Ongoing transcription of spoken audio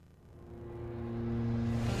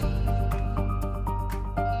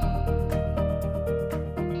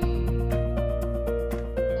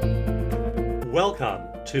Welcome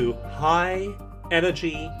to High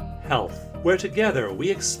Energy Health, where together we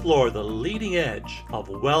explore the leading edge of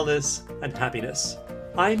wellness and happiness.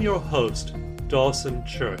 I'm your host, Dawson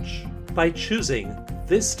Church. By choosing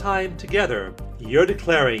this time together, you're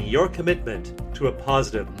declaring your commitment to a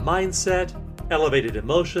positive mindset, elevated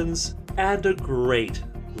emotions, and a great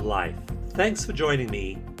life. Thanks for joining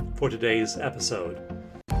me for today's episode.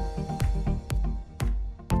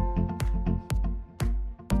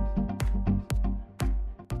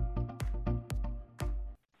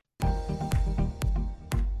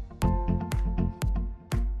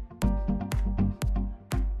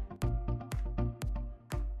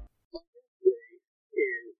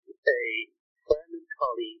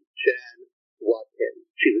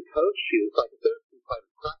 She's a psychotherapist in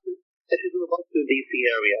private practice, and she's in the Washington, D.C.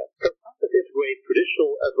 area. Her practice integrates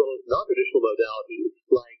traditional as well as non-traditional modalities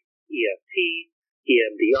like EFT,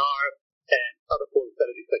 EMDR, and other forms of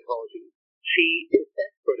energy psychology. She is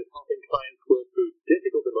expert at helping clients work through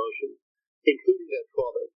difficult emotions, including their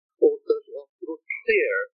traumas. Also, she helps people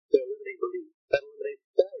clear their limiting beliefs and eliminate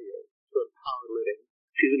barriers to empowered living.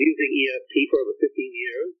 She's been using EFT for over 15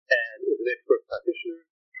 years and is an expert practitioner,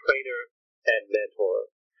 trainer, and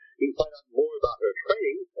mentor. You can find out more about her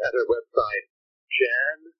trainings at her website,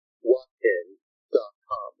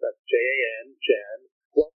 janwatkins.com. That's Jan,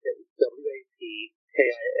 Watkins,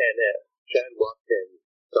 W-A-T-K-I-N-S,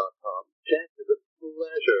 janwatkins.com. Jan, it's a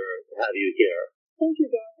pleasure to have you here. Thank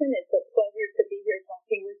you, Dawson. It's a pleasure to be here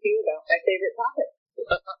talking with you about my favorite topic.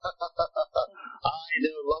 I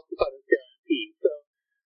know, lots of fun is guaranteed. So,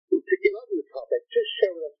 to get on to the topic, just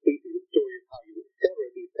share with us briefly the story of how you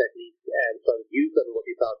discovered these techniques and started to use them and what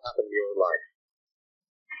you found happened in your own life.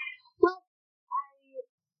 Well, I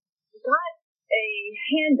got a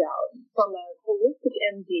handout from a holistic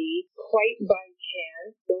MD quite by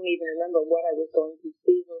chance. Don't even remember what I was going to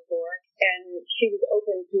see her for. And she was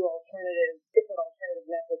open to different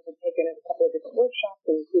alternative methods. I've taken a couple of different workshops,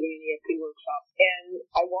 including an EFT workshop. And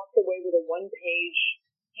I walked away with a one-page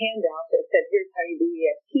handout that said, here's how you do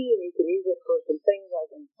EFT, and you can use it for some things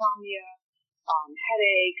like insomnia,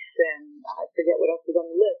 headaches, and I forget what else was on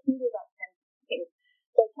the list, maybe about 10 things.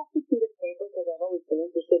 So I kept a sheet of paper because I've always been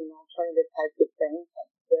interested in alternative types of things. I've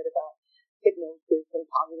read about hypnosis and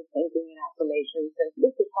positive thinking and affirmations, and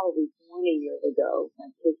this was probably 20 years ago. My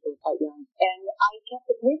kids were quite young. And I kept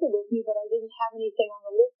the paper with me, but I didn't have anything on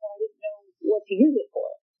the list, so I didn't know what to use it for.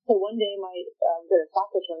 So one day I was at a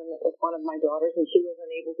soccer tournament with one of my daughters, and she was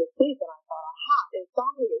unable to sleep, and I thought, aha,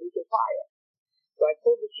 insomnia, we can try it. So I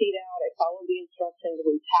pulled the sheet out, I followed the instructions,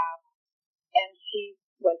 we tapped, and she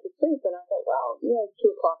went to sleep, and I thought, well, it's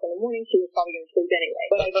 2 o'clock in the morning, she was probably going to sleep anyway.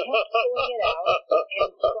 But I kept pulling it out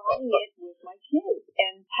and trying it with my kids.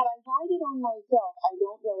 And had I tried it on myself, I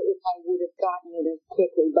don't know if I would have gotten it as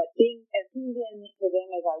quickly, but being as tuned in to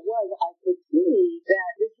them as I was, I could see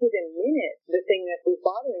that just within minutes, the thing that was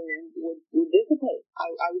bothering them would dissipate.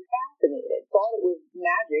 I was fascinated, thought it was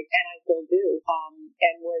magic, and I still do,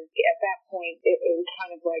 and was, at that point, it was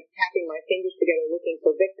kind of like tapping my fingers together looking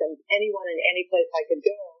for victims. Anyone in any place I could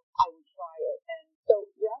go, I would try it. And so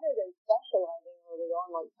rather than specializing early on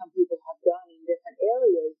like some people have done in different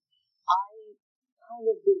areas, I kind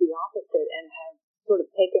of did the opposite and have sort of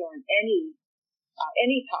taken on any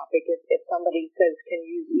topic. If somebody says, can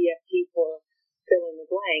you use EFT for fill in the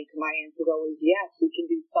blank, my answer is always yes, we can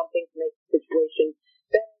do something to make the situation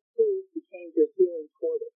better, to change your feeling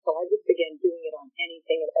toward it. So I just began doing it on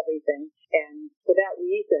anything and everything. And for that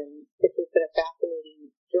reason, it's just been a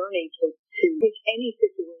fascinating journey to take any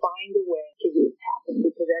situation, find a way to make it happen,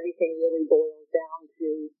 because everything really boils down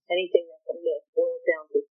to anything that's a myth, boils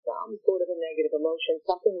down to some sort of a negative emotion,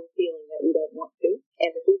 something we're feeling that we don't want to.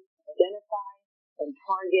 And if we identify and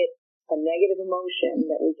target a negative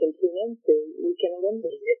emotion that we can tune into, we can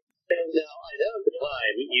eliminate it. And now, I know at the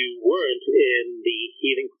time you weren't in the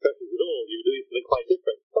healing professions at all. You were doing something quite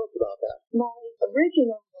different. Tell us about that. My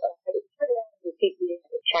original, I started out as a CPA,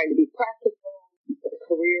 trying to be practical, a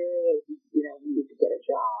career, we need to get a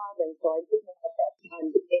job. And so I did at that time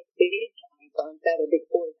big accounting firms, a big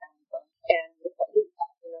four accounting firm. And I did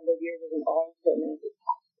that for a number of years as an auditor and as a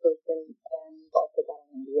tax person, and also got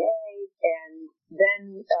an MBA. And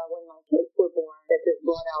then when my kids were born, that just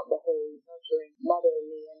brought out the whole nurturing mother in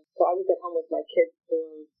me. And so I was at home with my kids for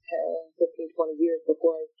 15, 20 years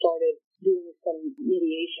before I started doing some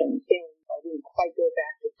mediation things. I didn't quite go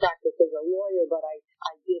back to practice as a lawyer, but I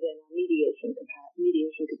did in a mediation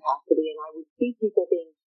capacity, and I would see people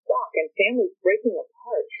being stuck and families breaking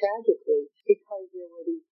apart tragically because there were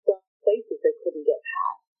these stuck places they couldn't get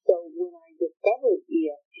past. So when I discovered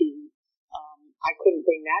EFT, I couldn't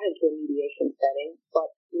bring that into a mediation setting, but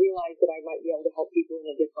realized that I I might be able to help people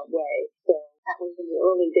in a different way. So that was in the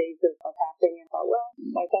early days of tapping, and I thought, well,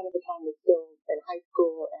 my son at the time was still in high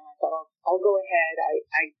school, and I thought, I'll go ahead.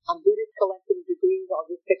 I'm good at collecting degrees. I'll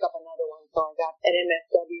just pick up another one. So I got an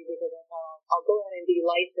MSW because I thought I'll go ahead and be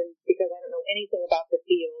licensed because I don't know anything about the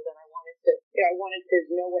field, and I wanted to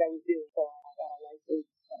know what I was doing. So I got a license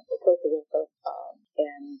for social worker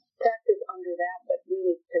and practice under that, but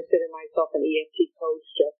really consider myself an EFT coach,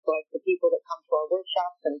 just like the people that come to our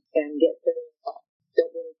workshops and get to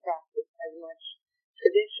don't really practice as much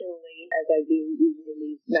traditionally as I do using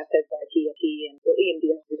these methods like EFT and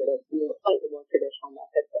EMDR, that are slightly more traditional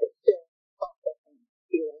methods, but it's still processing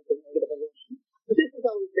feelings and negative emotions. But this has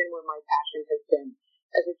always been where my passion has been.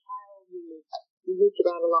 As a child, we moved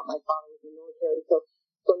around a lot. My father was in the military, so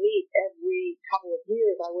for me, every couple of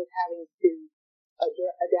years, I was having to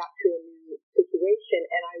adapt to a new situation,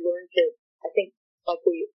 and I learned to, I think, like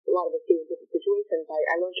a lot of us do in different situations,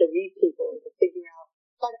 I learned to read people and to figure out,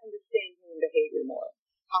 try to understand human behavior more.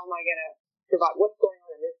 How am I going to provide, what's going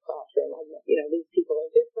on in this classroom? These people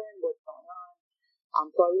are different, what's going on?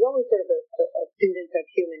 So I was always sort of a student of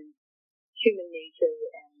human nature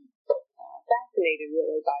and fascinated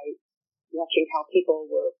really by watching how people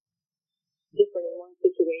were different in one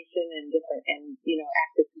situation and different and,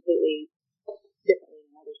 acted completely differently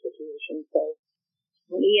in another situation. So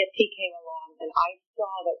when EFT came along and I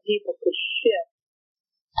saw that people could shift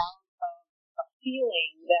out of a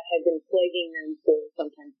feeling that had been plaguing them for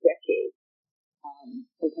sometimes decades,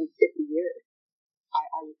 sometimes 50 years,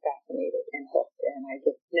 I was fascinated and hooked, and I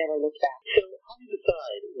just never looked back. So how do you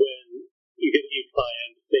decide when you get a new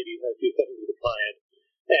client, maybe you have a few sessions with a client,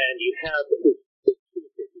 and you have this,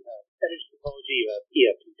 you have energy psychology, you have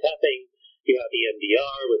EFT tapping, you have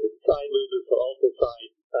EMDR with its side movements, but also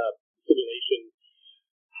side stimulation.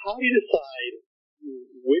 How do you decide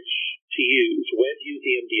which to use, when to use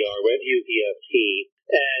EMDR, when to use EFT,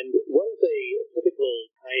 and what is a typical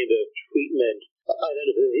kind of treatment? I don't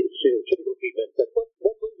know if it's a typical treatment, but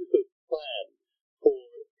what was the sort of plan for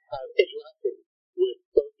interacting with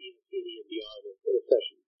both EFT and EMDR in a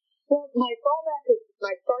session? Well, my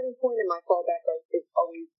starting point and my fallback is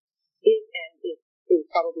always is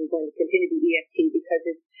probably going to continue to be EFT because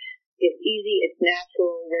it's easy, it's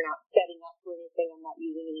natural, we're not setting up for anything, I'm not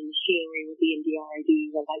using any machinery with EMDR, I do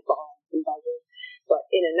use a light bulb and buzzers. But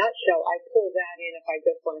in a nutshell, I pull that in if I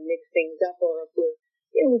just want to mix things up or if we're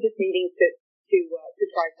just needing to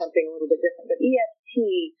try something a little bit different. But EFT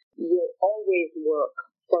will always work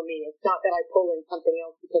for me. It's not that I pull in something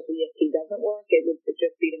else because the EFT doesn't work. It would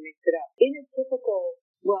just be to mix it up.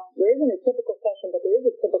 There isn't a typical session, but there is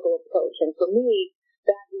a typical approach. And for me,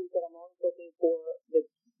 that means that I'm always looking for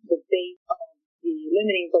the base of the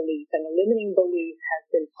limiting belief. And the limiting belief has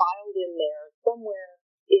been filed in there somewhere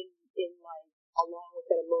in life along with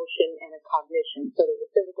an emotion and a cognition. So there's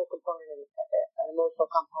a physical component, an emotional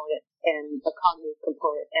component, and a cognitive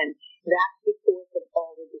component. And that's the source of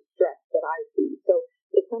all the distress that I see. So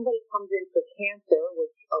if somebody comes in for cancer,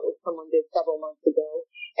 which someone did several months ago,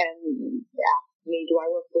 and asked me, do I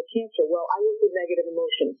work with cancer? Well, I work with negative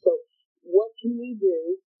emotions. So what can we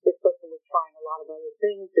do? This person was trying a lot of other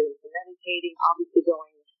things, doing some meditating, obviously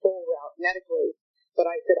going the full route medically. But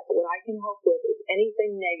I said, what I can help with is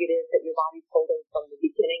anything negative that your body's holding from the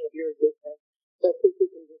beginning of your existence. Let's see if we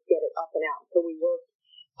can just get it up and out. So we worked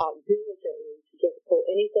diligently to just pull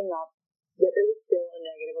anything up that there was still a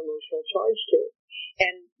negative emotional charge to.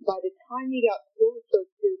 And by the time we got closer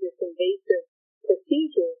to this invasive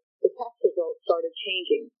procedure, the test results started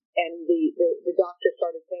changing. And the doctor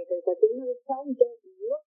started saying things like, the cells don't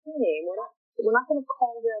look the same. We're not going to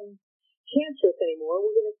call them cancerous anymore.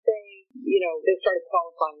 We're going to say, they started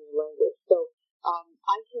qualifying the language. So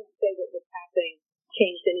I can't say that the tapping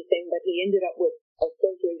changed anything, but he ended up with a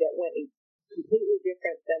surgery that went completely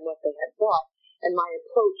different than what they had thought. And my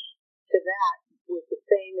approach to that was the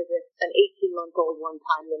same as if an 18-month-old one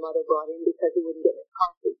time the mother brought in because he wouldn't get his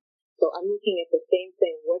car seat. So I'm looking at the same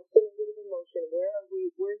thing. What's the negative emotion? Where are we?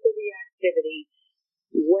 Where's the reactivity?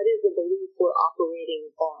 What is the belief we're operating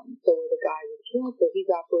on? So with a guy with cancer, he's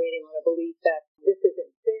operating on a belief that this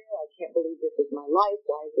isn't fair. I can't believe this is my life.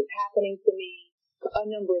 Why is this happening to me? A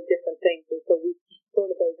number of different things. And so we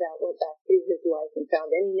sorted those out, went back through his life and found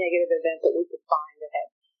any negative event that we could find that had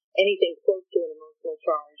anything close to an emotional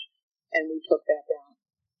charge, and we took that down.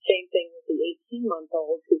 Same thing with the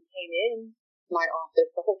 18-month-old who came in my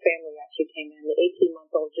office. The whole family actually came in. The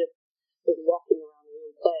 18-month-old just was walking around the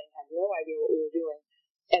room playing, had no idea what we were doing.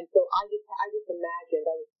 And so I just imagined,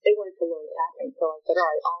 they wanted to learn tapping. So I said, all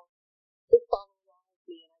right, I'll just follow along with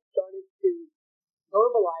me. And I started to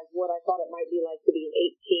verbalize what I thought it might be like to be an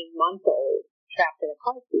 18-month-old trapped in a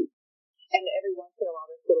car seat. And every once in a while,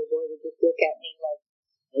 this little boy would just look at me like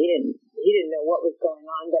he didn't know what was going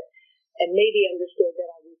on, and maybe understood that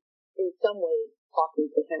I was in some way talking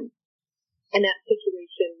to him. And that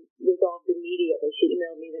situation resolved immediately. She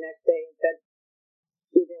emailed me the next day and said,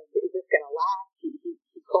 "Is this going to last?"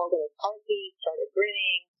 He called it a party, started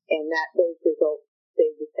grinning, and those results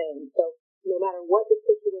stayed the same. So no matter what the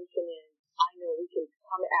situation is, I know we can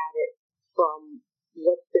come at it from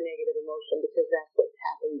what's the negative emotion, because that's what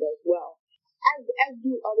tapping does well. As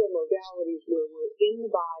do other modalities where we're in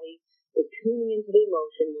the body, we're tuning into the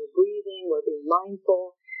emotion, we're breathing, we're being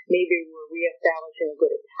mindful, maybe we're reestablishing a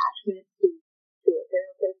good attachment to a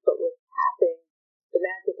therapist, but with tapping, the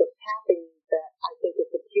magic of tapping is that I think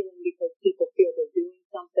it's appealing because people feel they're doing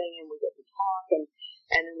something, and we get to talk, and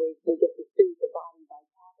then we get to soothe the body by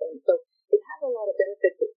tapping. So it has a lot of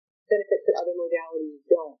benefits that other modalities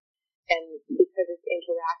don't. And because it's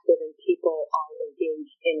interactive and people are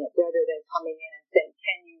engaged in it, rather than coming in and saying,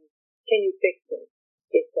 can you fix this?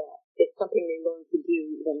 It's something they learn to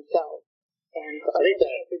do themselves. And I think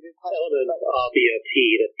that element of EFT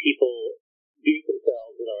that people do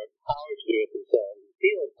themselves and are empowered to do it themselves, and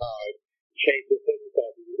feel empowered to change their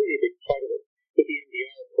circumstances, is really a big part of it. With the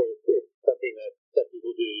MDR, of course, it's something that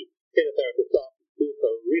people do in a therapist's office,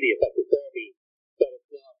 so really effective therapy, but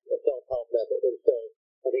it's not a self-help method. And so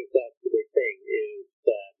I think that's the big thing, is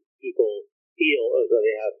that people feel as though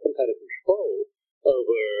they have some kind of control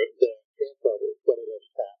over their stress levels when it goes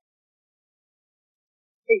tap.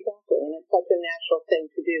 Exactly, and it's such a natural thing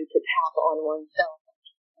to do, to tap on oneself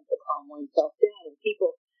and to calm oneself down. And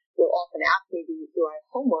people will often ask me, do I have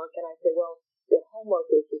homework? And I say, well, your homework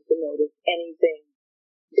is just to notice anything,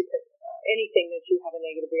 because anything that you have a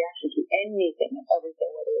negative reaction to, anything and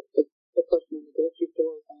everything, whether it's the person in the grocery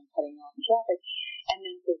store or someone cutting off in traffic, and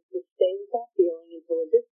then to stay with that feeling until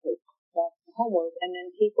it dissipates. That's the homework. And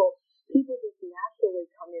then people just naturally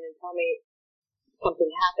come in and tell me something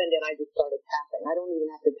happened and I just started tapping. I don't even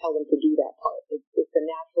have to tell them to do that part. It's a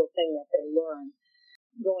natural thing that they learn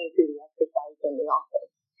going through the exercise in the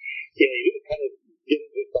office. Yeah, you kind of get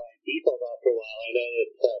into it by default after a while. I know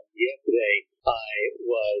that yesterday I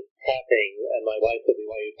was tapping, and my wife said to me,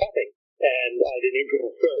 "Why are you tapping?" And I didn't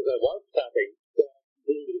even realize I was tapping. So a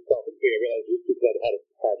little bit of self-inquiry. I realized it was because I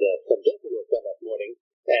had some dental work done that morning.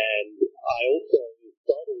 And I also was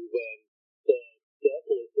startled when the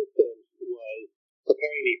dental assistant was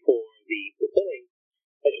preparing me for the filling.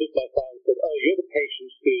 I shook my phone and said, "Oh, you're the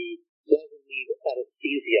patient who doesn't need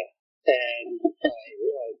anesthesia." And I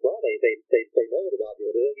realized, well, they know it about me.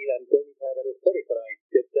 They don't need to have anesthetic, but I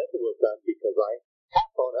get dental work done because I tap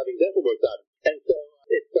on having dental work done. And so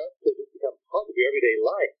it starts to just become part of your everyday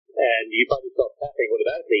life. And you find yourself tapping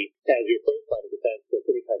automatically as your first line of defense against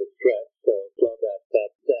any kind of stress. So love that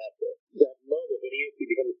moment when EFT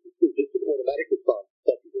becomes just an automatic response,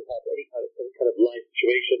 that people have any kind of life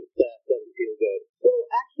situation that doesn't feel good. Well,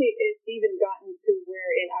 actually, it's even gotten to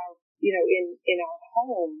where in our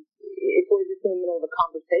home, if we're just in the middle of a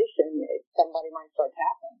conversation, somebody might start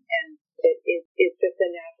tapping, and it's just a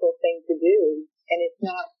natural thing to do. And it's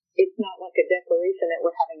not like a declaration that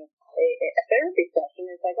we're having a therapy session.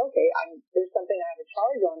 It's like, okay, there's something I have a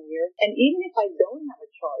charge on here, and even if I don't have a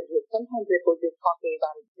charge, sometimes if we're just talking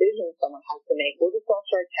about a decision someone has to make, we'll just all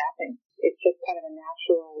start tapping. It's just kind of a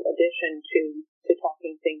natural addition to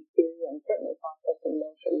talking things through and certainly processing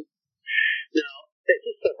emotions. Now, it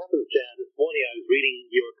just so happens, Jan, this morning I was reading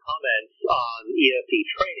your comments on EFT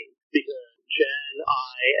training, because Jan,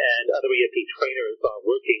 I, and other EFT trainers are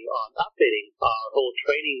working on updating our whole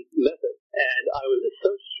training method. And I was just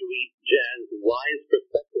so sweet, Jan's wise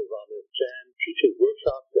perspective on this. Jan teaches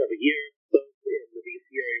workshops every year, both in the DC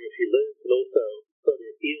area where she lives and also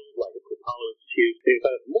further afield, like at the Apollo Institute. And you can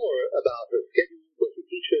find out more about her schedule, what she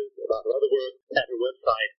teaches, about her other work at her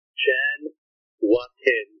website,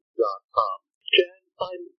 janwatkins.com. Jan,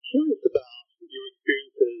 I'm curious about your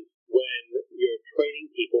experiences when you're training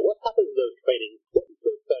people. What happens in those trainings? What is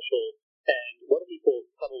so special? And what do people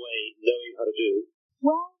come away knowing how to do?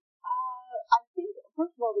 Well, I think,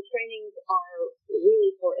 first of all, the trainings are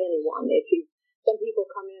really for anyone. Some people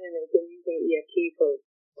come in and they've been using EFT for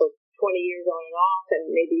 20 years on and off,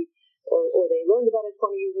 and maybe, or they learned about it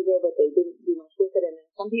 20 years ago, but they didn't do much with it. And then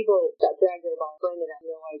some people got dragged there by a friend and have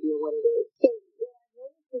no idea what it is. So what I've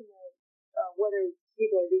noticed in whether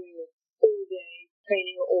people are doing this full-day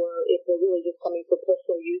training or if they're really just coming for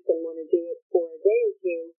personal use and want to do it for a day or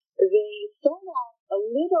two, they start off a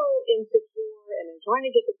little insecure and they're trying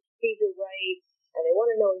to get the procedure right, and they want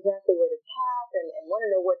to know exactly where to tap and want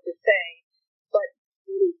to know what to say. But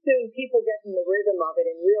really soon people get in the rhythm of it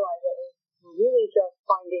and realize that it's really just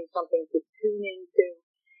finding something to tune into.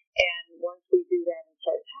 And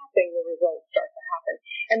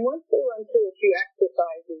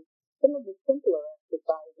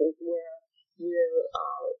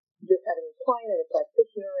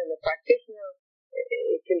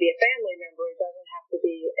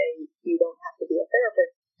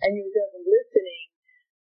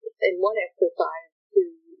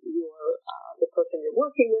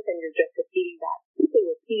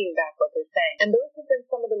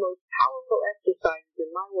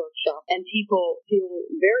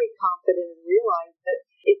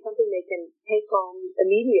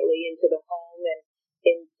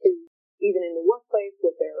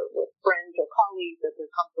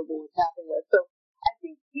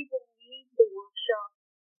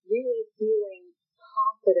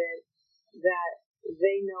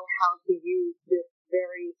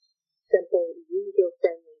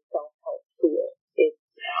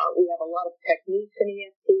in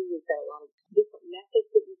EFT. We've got a lot of different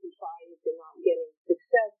methods that you can try if you're not getting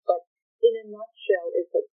success. But in a nutshell,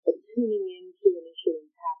 it's a tuning into an issue and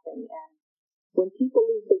tapping. And when people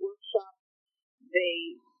leave the workshop,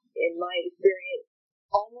 they, in my experience,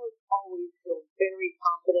 almost always feel very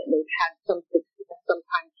confident. They've had some success,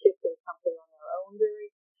 sometimes shifting something on their own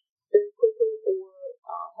very, very quickly, or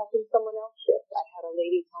helping someone else shift. I had a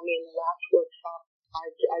lady tell me in the last workshop,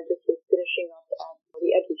 I just was finishing up at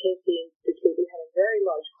the Education Institute. We had a very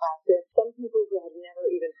large class there. Some people who had never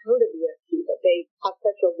even heard of EFT, but they have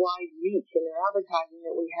such a wide reach in their advertising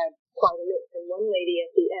that we had quite a mix. And one lady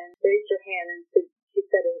at the end raised her hand and said, she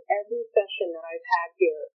said, in every session that I've had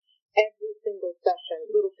here, every single session,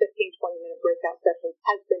 little 15, 20-minute breakout sessions,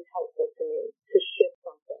 has been helpful to me to shift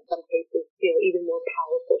something. In some cases, even more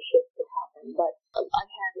powerful shifts to happen. But I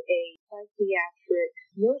had a psychiatric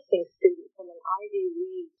nursing student from an Ivy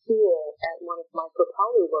League school at one of my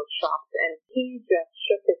Propeller workshops, and he just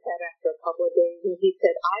shook his head after a couple of days, and he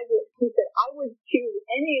said, I would choose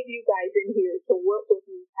any of you guys in here to work with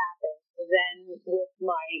me tapping than with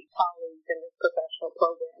my colleagues in this professional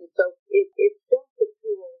program. So it's just a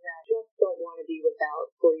tool that you just don't want to be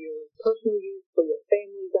without for your personal use, for your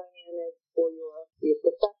family dynamics, for your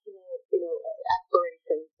professional,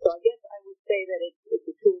 aspirations. So I guess I would say that it's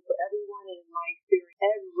a tool for everyone, and in my experience,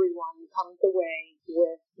 everyone comes away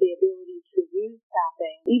with the ability to use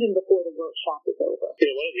tapping even before the workshop is over.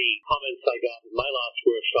 One of the comments I got in my last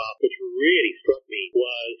workshop, which really struck me,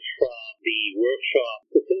 was from the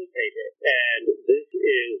workshop facilitator. And this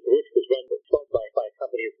was run by a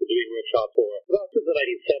company that's been doing workshops for about since the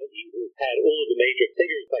 1970s. It's had all of the major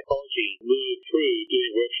figures in psychology move through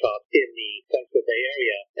doing workshops in the Central Bay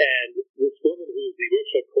Area. And this woman who is the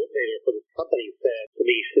workshop coordinator for this company said to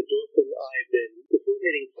me, she said, Dawson, I've been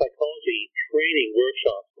facilitating psychology training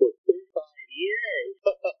workshops for 35 years.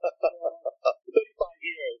 35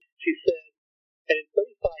 years. She said, and in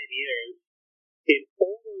 35 years, in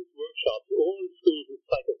all those workshops, all those schools of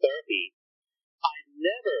psychotherapy, I've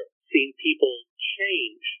never seen people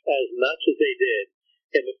change as much as they did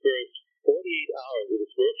in the first 48 hours of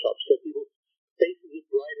this workshop. So people's faces are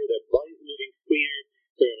brighter, their bodies are moving freer,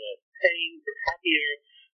 they're in less pain, they're happier,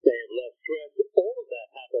 they have less stress. All of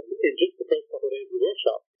that happened in just the first couple of days of the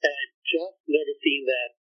workshop. And I've just never seen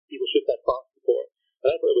that people shift that fast before. And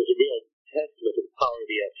I thought it was a real testament to the power of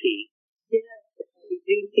EFT. Yes, we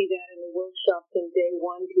do see that in the workshops. In day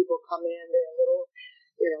one, people come in,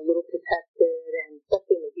 they're a little protected, and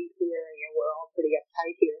especially in the DC area, we're all pretty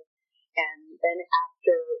uptight here. And then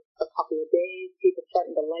after a couple of days, people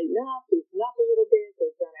starting to lighten up, loosen up a little bit.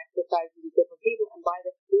 They've done exercises with different people, and by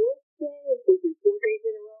the fourth day, if we do 4 days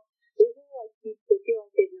in a row, they feel like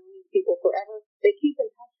they've known these people forever. They keep in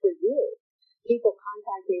touch for years. People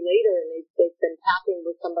contact me later, and they've been tapping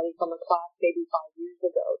with somebody from a class maybe 5 years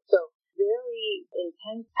ago. So very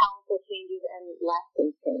intense, powerful changes and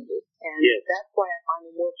lasting changes. And yes, that's why I find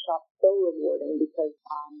the workshop so rewarding, because,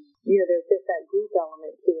 there's just that group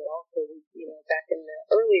element to it also. Back in the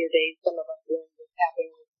earlier days, some of us learned with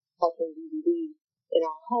tapping with watching DVDs in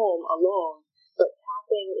our home alone, but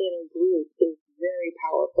tapping in a group is very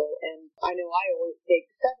powerful. And I know I always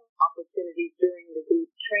take several opportunities during the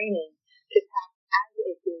group training to tap as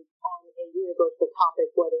a group on a universal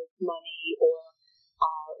topic, whether it's money or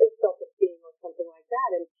self-esteem or something like that.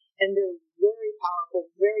 And they're very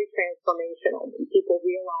powerful, very transformational. And people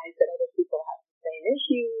realize that other people have the same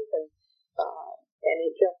issues, and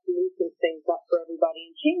it just loosens things up for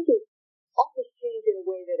everybody and offers change in a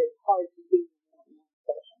way that is hard to do in one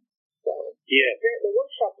session. So the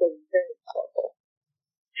workshops are very powerful.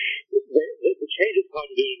 The change is hard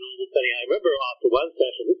to do in a normal setting. I remember after one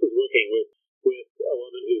session, this was working with a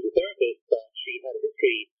woman who was a therapist. She had a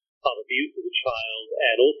history of abuse as a child,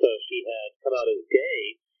 and also she had come out as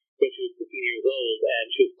gay when she was 15 years old, and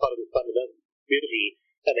she was part of this fundamental community,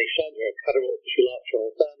 and they shunned her, cut her off. She lost her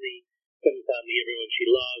whole family, everyone she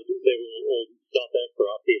loved. They were all not there for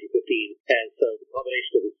her after the age of 15. And so the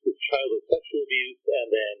combination of this childhood sexual abuse and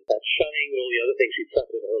then that shunning and all the other things she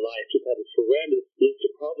suffered in her life just had this horrendous list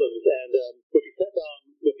of problems. And when she sat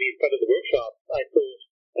down with me in front of the workshop, I thought,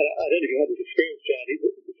 and I don't know if you had this experience, Jan,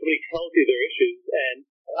 somebody tells you their issues, and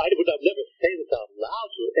I would never say this out loud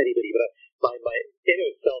to anybody, but my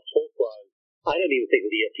inner self-talk was, I don't even think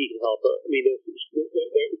that EFT can help her. I mean, there's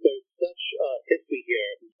such a history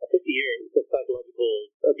here, 50 years of psychological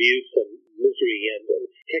abuse and misery, and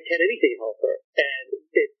can anything help her? And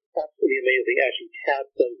it's absolutely amazing as she tapped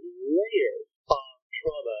those layers of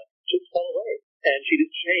trauma just fell away, and she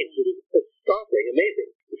just changed. It was startling,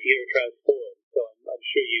 amazing to see her transform. So I'm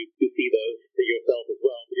sure you see those for yourself as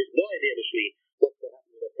well. But you have no idea initially what's going to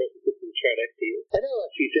happen when that person sits in the chair next to you. I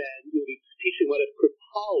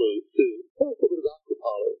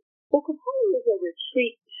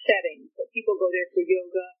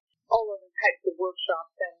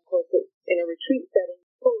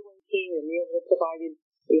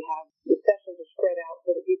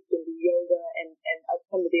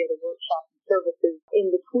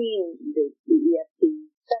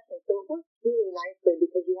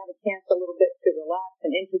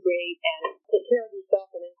integrate and take care of yourself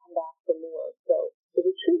and then come back for more. So the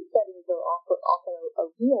retreat settings are often a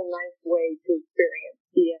real nice way to experience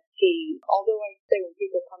EFT. Although I say when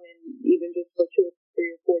people come in even just for 2 or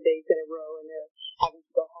 3 or 4 days in a row and they're having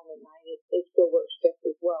to go home at night, it still works just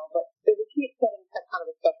as well. But the retreat settings have kind of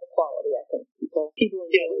a special quality, I think. People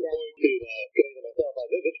enjoy that. Going to myself, I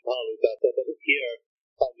know this Palu about that, but this year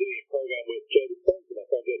I'm doing a program with Joe Dispenza, my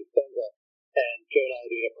friend Joe Dispenza, and Joe and I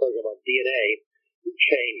are doing a program on DNA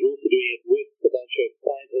change. We're also doing it with a bunch of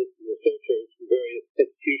scientists and researchers from various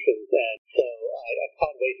institutions, and so I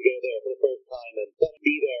can't wait to go there for the first time and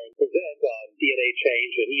be there and present on DNA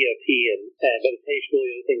change and EFT and meditation, all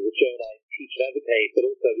the other things that Joe and I teach and advocate, but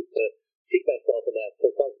also just to seek myself in that. So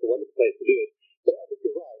it's a wonderful place to do it. But I think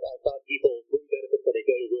you're right. I thought people really benefit when they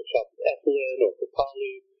go to workshops at Esalen or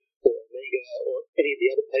Kripalu or Omega or any of the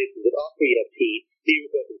other places that offer EFT, the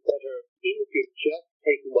Research Center. Even if you're just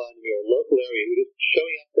taking one in your local area, you're just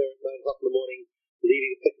showing up there at 9 o'clock in the morning,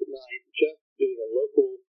 leaving at 6 at night, just doing a local,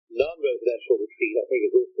 non-residential retreat, I think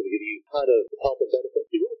is also going to give you kind of help and benefit.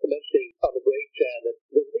 You were also mentioning on the break, Jan, that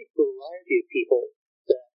there's a big variety of people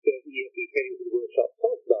that go to EFT trainings and workshops.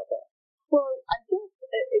 Tell us about that. Well, I think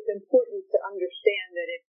it's important to understand that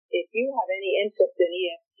if you have any interest in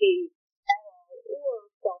EFT at all, or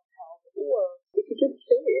self-help, or if you're just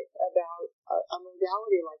curious about a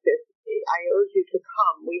modality like this, I urge you to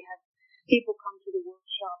come. We have people come to the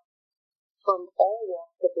workshop from all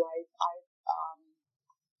walks of life. I've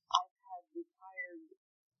had retired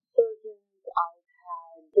surgeons, I've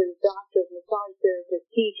had doctors, massage therapists,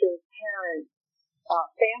 teachers, parents,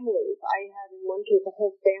 families. I had in one case a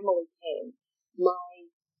whole family came. My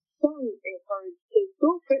son encouraged his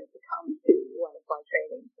girlfriend to come to one of my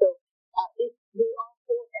trainings. So we're all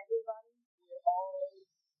for everybody. We all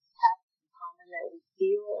have in common that we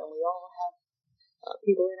feel, and we all have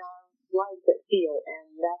people in our lives that feel,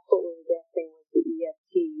 and that's what we're addressing with the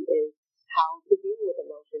EFT is how to deal with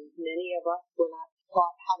emotions. Many of us were not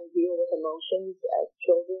taught how to deal with emotions as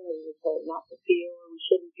children. We were told not to feel, or we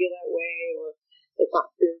shouldn't feel that way, or it's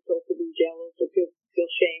not spiritual to be jealous or feel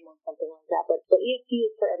shame or something like that. But EFT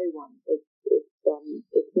is for everyone. It's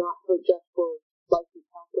not just for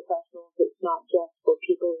licensed health professionals. It's not just for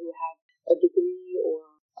people who have a degree or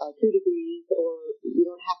 2 degrees, or you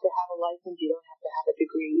don't have to have a license. You don't have to have a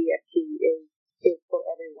degree. EFT is for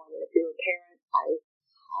everyone. If you're a parent, I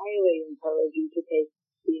highly encourage you to take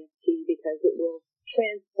EFT because it will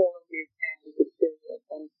transform your family's experience.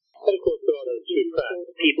 And of course, there are those 2 tracks.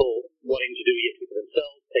 People wanting to do EFT for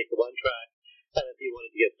themselves, take the one track, and if you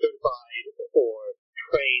wanted to get certified or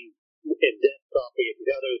trained in depth software EFT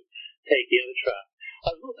to others, take the other track.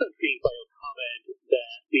 I was also intrigued by your comment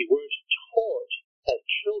that we weren't taught as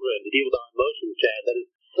children to deal with our emotions, Jan. That is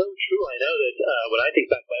so true. I know that when I think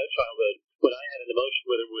back to my own childhood, when I had an emotion,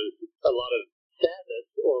 whether it was a lot of sadness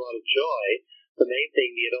or a lot of joy, the main thing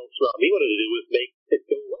the adults around me wanted to do was make it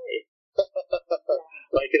go away.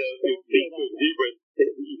 Like, you speak to a exuberant,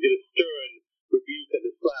 you get a stern rebuke and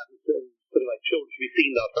a slap, and sort of like children should be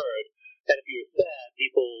seen, not heard. And if you were sad,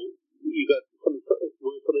 you got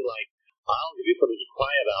something like, I'll give you something to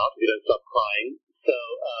cry about if you don't stop crying. So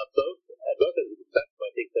both ends of the spectrum,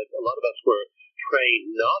 I think that a lot of us were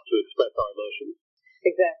trained not to express our emotions.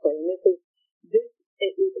 Exactly. And with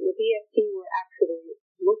EFT, we're actually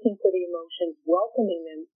looking for the emotions, welcoming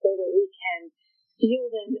them so that we can feel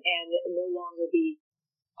them and no longer be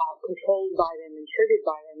controlled by them and triggered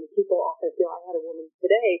by them. People often feel, I had a woman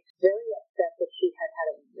today very upset that she had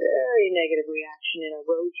a very negative reaction in a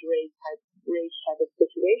road rage type of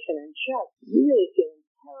situation and just really feeling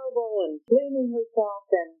terrible and blaming herself.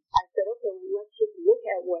 And I said, okay, let's just look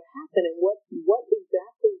at what happened and what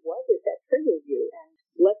exactly was it that triggered you, and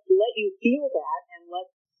let's let you feel that, and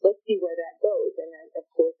let's see where that goes. And then, of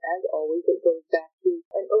course, as always, it goes back to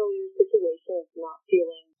an earlier situation of not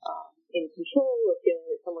feeling in control or feeling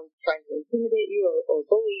that someone's trying to intimidate you or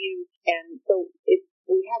bully you. And so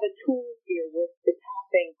we have a tool here with the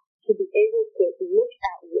tapping to be able to look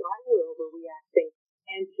at why we're overreacting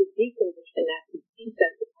and to decondition that, to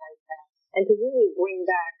desensitize that, and to really bring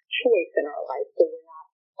back choice in our life so we're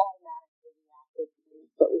not automatically reactive to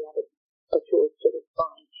things, but we have a choice to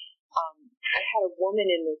respond. I had a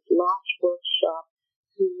woman in this last workshop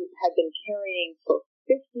who had been carrying for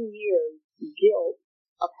 50 years guilt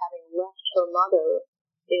of having left her mother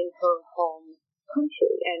in her home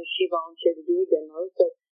country, and she volunteered to do a demo.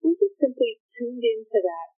 So we just simply tuned into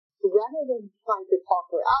that rather than trying to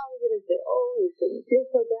talk her out of it and say, oh, you shouldn't feel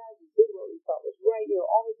so bad, you did what we thought was right,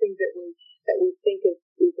 all the things that we think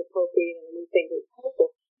is appropriate and we think is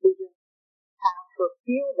helpful. We just have her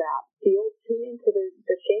tune into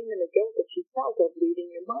the shame and the guilt that she felt of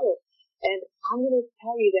leaving your mother.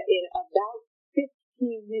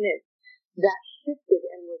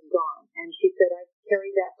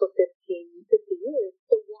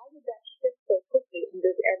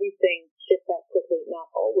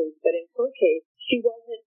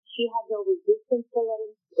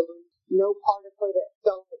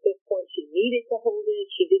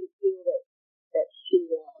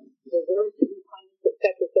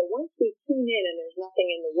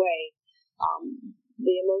 way,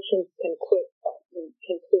 the emotions can clear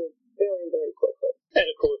very, very quickly. And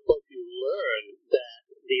of course, once you learn that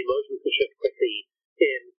the emotions can shift quickly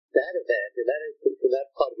in that event, in that instance, in that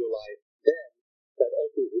part of your life, then that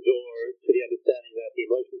opens the door to the understanding that the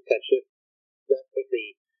emotions can shift that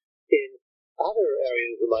quickly in other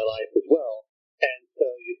areas of my life as well. And so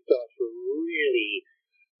you start to really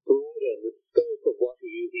broaden the scope of what you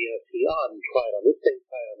use EFT on. Try it on this thing,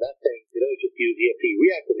 try it on that thing. You don't just use EFT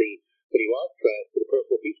reactively when you are stressed. With a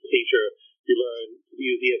personal peace procedure, you learn to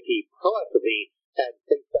use EFT proactively and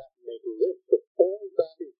think back and make a list of all the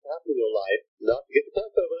bad things that happen in your life, not to get the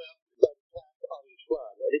test over them, but tap on each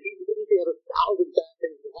one. And if you have 1,000 bad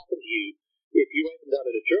things that happen to you, if you write them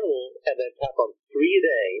down in a journal and then tap on 3 a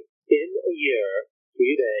day, in a year,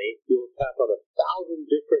 3 a day, you'll tap on 1,000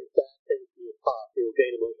 different bad things in your past. You'll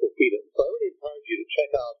gain emotional freedom. So I really encourage you to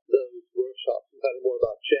check out those workshops and find out more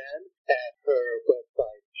about Jan at her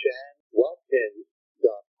website,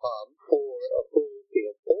 janwatkins.com. For a full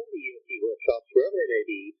listing of all the EFT workshops, wherever they may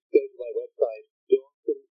be, go to my website,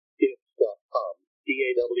 dawsongifts.com,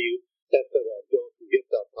 DAWSON,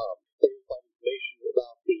 dawsongifts.com. There you'll find information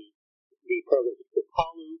about the programs at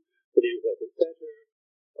Kripalu, the New Investment Center,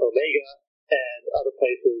 Omega, and other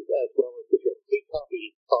places, as well as get your free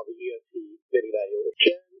copy of the EFT mini manual.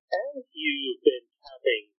 Jen, as you've been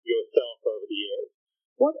tapping yourself over the years,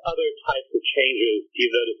 what other types of changes do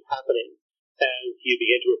you notice happening as you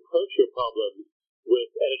begin to approach your problems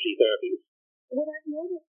with energy therapies? What I've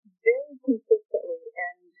noticed very consistently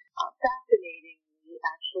and fascinatingly,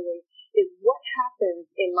 actually, is what happens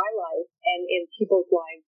in my life and in people's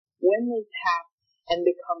lives when they tap and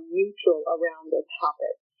become neutral around a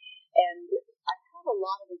topic. And I have a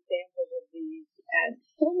lot of examples of these, and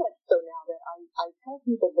so much so now that I tell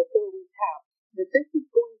people before we tap that this is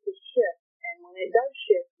going to shift, and when it does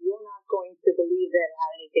shift, you're not going to believe that it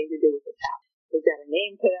had anything to do with the tap. We've got a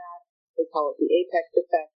name for that. We call it the apex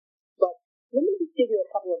effect. But let me just give you a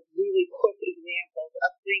couple of really quick examples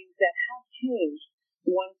of things that have changed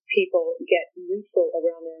once people get neutral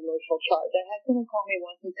around their emotional charge. I had someone call me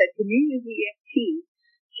once and said, can you use EFT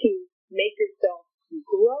to make yourself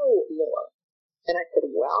grow more? And I said,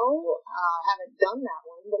 well, I haven't done that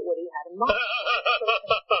one, but what do you have in mind?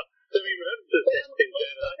 I mean, that's thing,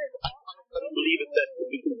 Jen. I don't believe it that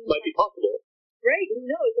it might be possible. Right, who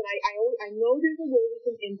knows? And I know there's a way we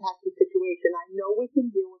can impact the situation. I know we can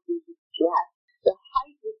deal with the stress. The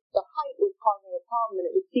height was causing a problem, and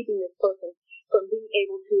it was keeping this person from being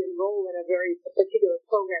able to enroll in a very particular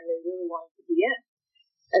program they really wanted to be in.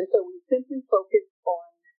 And so we simply focused on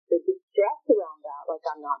the distress around that, like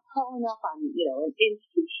I'm not tall enough, I'm, an inch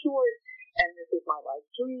too short, and this is my life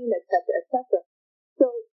dream, et cetera, et cetera. So,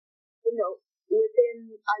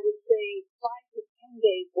 within, I would say, 5 to 10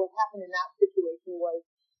 days, what happened in that situation was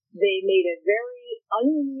they made a very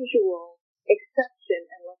unusual exception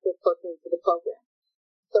and let this person into the program.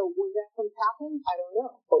 So was that from tapping? I don't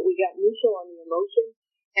know. But we got neutral on the emotion.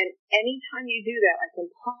 And anytime you do that, I can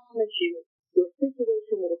promise you, your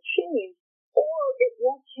situation will change, or it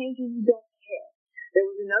won't change and you don't care. There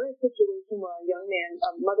was another situation where a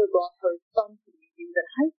mother brought her son to me. He was in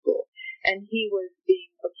high school, and he was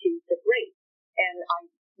being accused of rape. And I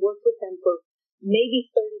worked with him for maybe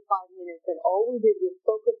 35 minutes, and all we did was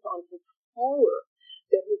focus on his horror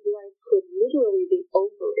that his life could literally be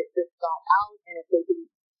over if this got out, and if they didn't,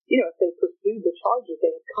 if they pursued the charges,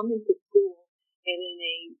 they would come into school and in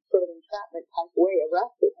a sort of entrapment type way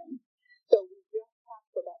arrested him. So we just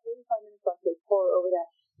talked for about 35 minutes on his horror over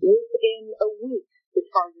that. Within a week, the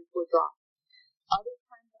charges were dropped. Other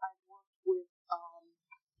times I've worked with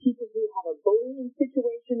people who have a bullying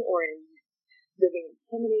situation or they're being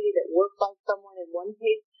intimidated at work by someone. In one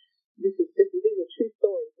case, this is a true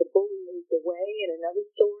story. The bully moved away. In another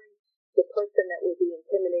story, the person that was the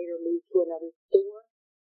intimidator moved to another store.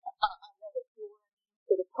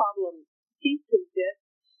 So the problem ceased to exist.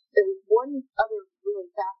 There was one other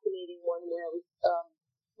really fascinating one where I was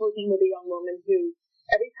working with a young woman who,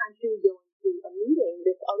 every time she would go into a meeting,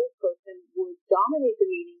 this other person would dominate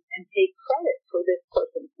the meeting and take credit for this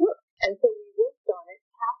person's work. And so we worked on it,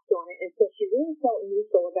 tapped on it, and so she really felt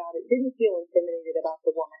neutral about it, didn't feel intimidated about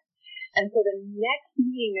the woman. And so the next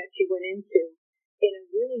meeting that she went into, in a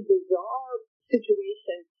really bizarre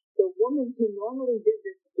situation, the woman who normally did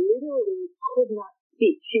this literally could not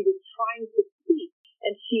speak. She was trying to speak,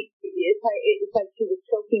 and it's like she was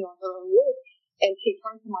choking on her own words, and she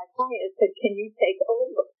turned to my client and said, can you take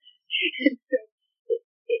over? So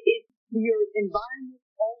your environment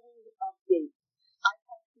always updates. I've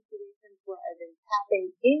had situations where I've been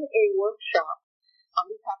tapping in a workshop.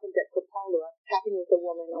 This happened at Kripalu. I was tapping with a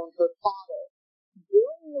woman on her father.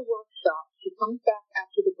 During the comes back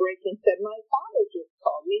after the break and said, my father just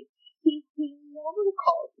called me. He never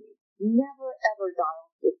calls me, never ever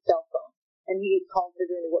dials his cell phone. And he had called her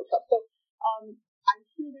during the workshop. So I'm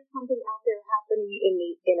sure there's something out there happening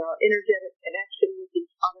in our energetic connection with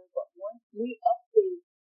each other. But once we update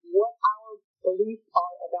what our beliefs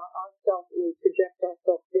are about ourselves, we project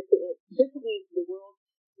ourselves differently into the world.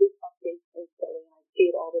 This updates instantly, and I see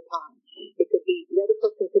it all the time. It could be the other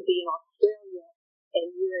person could be in Australia, and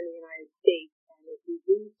you're in the United States, and if you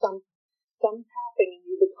do some tapping and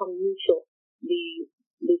you become neutral, the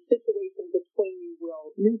situation between you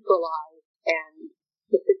will neutralize, and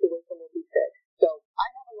the situation will be fixed. So I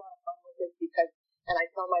have a lot of fun with this because, and I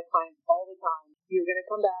tell my clients all the time, you're going to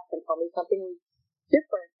come back and tell me something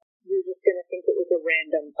different. You're just going to think it was a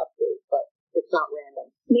random update, but it's not random.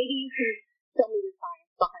 Maybe you can tell me the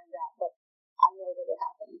science behind that, but I know that it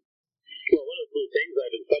happens. Well, one of the cool things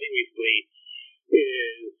I've been studying recently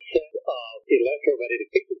is a set of electromagnetic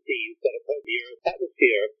frequencies that occur in the Earth's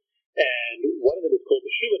atmosphere, and one of them is called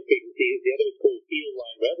the Schumann frequencies, the other is called field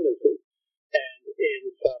line resonances. And in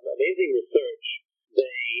some amazing research,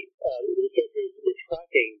 the researchers were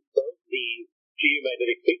tracking both these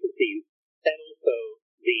geomagnetic frequencies and also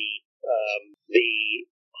the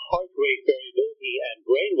heart rate variability and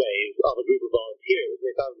brain waves of a group of volunteers.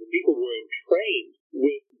 They found that people were trained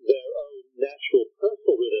with their own natural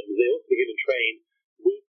personal rhythms. They also began to train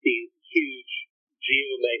with these huge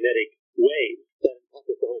geomagnetic waves that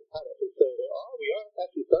encompass the whole planet. And so we are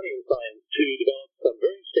actually studying in science to develop some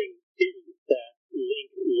very interesting theories that link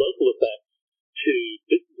local effects to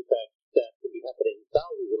distant effects that can be happening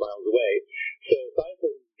thousands of miles away. So science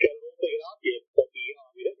has got a little figured out yet, but we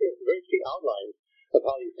definitely have some very interesting outlines of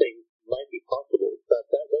how these things might be possible. But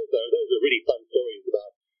those are really fun stories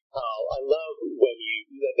about how I love when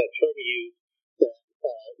that term you use that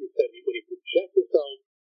you said when you project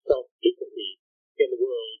yourself differently in the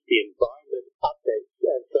world, the environment updates,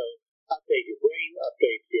 and so update your brain,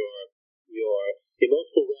 update your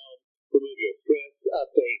emotional realm, remove your stress,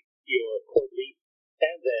 update your core beliefs,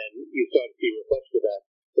 and then you start to see a reflection of that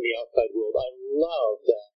in the outside world. I love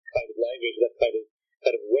that kind of language, that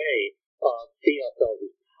kind of way of seeing ourselves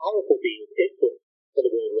as powerful beings with influence in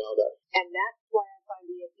the world around us. And that's why I find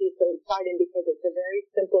EFT so exciting, because it's a very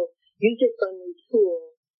simple, user-friendly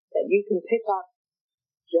tool that you can pick up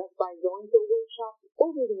just by going to a workshop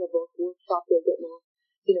or reading a book. Workshop, you'll get more,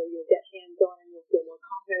 you'll get hands-on and you'll feel more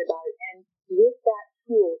confident about it. And with that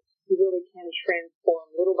tool, you really can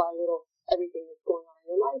transform little by little everything that's going on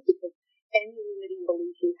in your life, because any limiting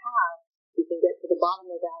belief you have, you can get to the bottom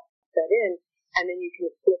of that set in, and then you can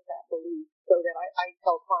flip that belief. So that I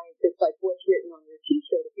tell clients, it's like what's written on your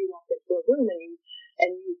T-shirt. If you walk into a room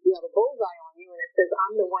and you have a bullseye on you and it says,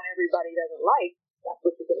 I'm the one everybody doesn't like, that's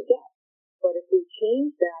what you're going to get. But if we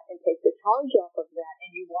change that and take the charge off of that,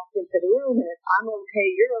 and you walk into the room and it's, I'm okay,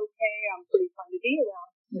 you're okay, I'm pretty fun to be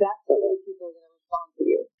around, that's the way people are going to respond to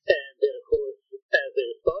you. And then, of course, as they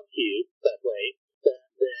respond to you that way, that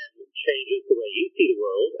then changes the way you see the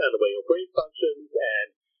world and the way your brain functions, and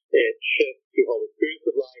it shifts your whole experience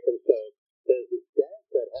of life. And so there's this dance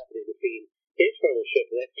that's happening between internal shift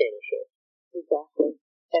and external shift. Exactly.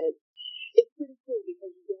 And it's pretty cool,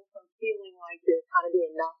 because you go from feeling like you're kind of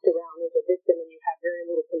being knocked around as a victim and you have very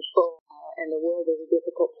little control, and the world is a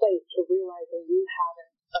difficult place, to realizing you have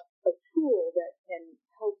a tool that can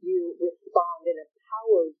help you respond in a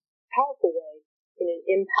powerful way, in an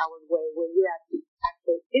empowered way, where you're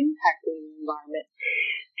actually impacting the environment.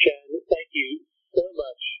 Jen, thank you so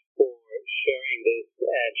much for sharing this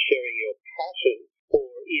and sharing your passion for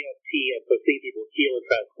EFT and for seeing people heal and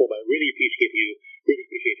transform. I really appreciate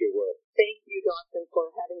your work. Thank you, Dawson, for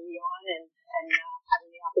having me on and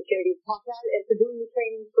having the opportunity to talk about it, and for doing the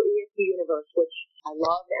training for EFT Universe, which I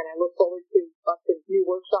love, and I look forward to lots of new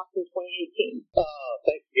workshops in 2018.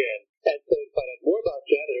 Thanks again. And so to find out more about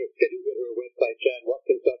Jen and her schedule, go to her website,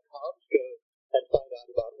 janwatkins.com. Go and find out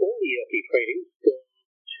about all EFT trainings. Go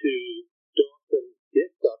to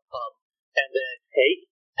dawsondick.com and then take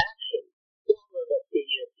action. Download that free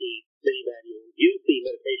EFT mini manual. Use the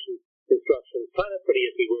meditation instructions. Sign up for an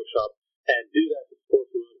EFT workshop and do that to support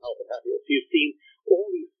your own health and happiness. You've seen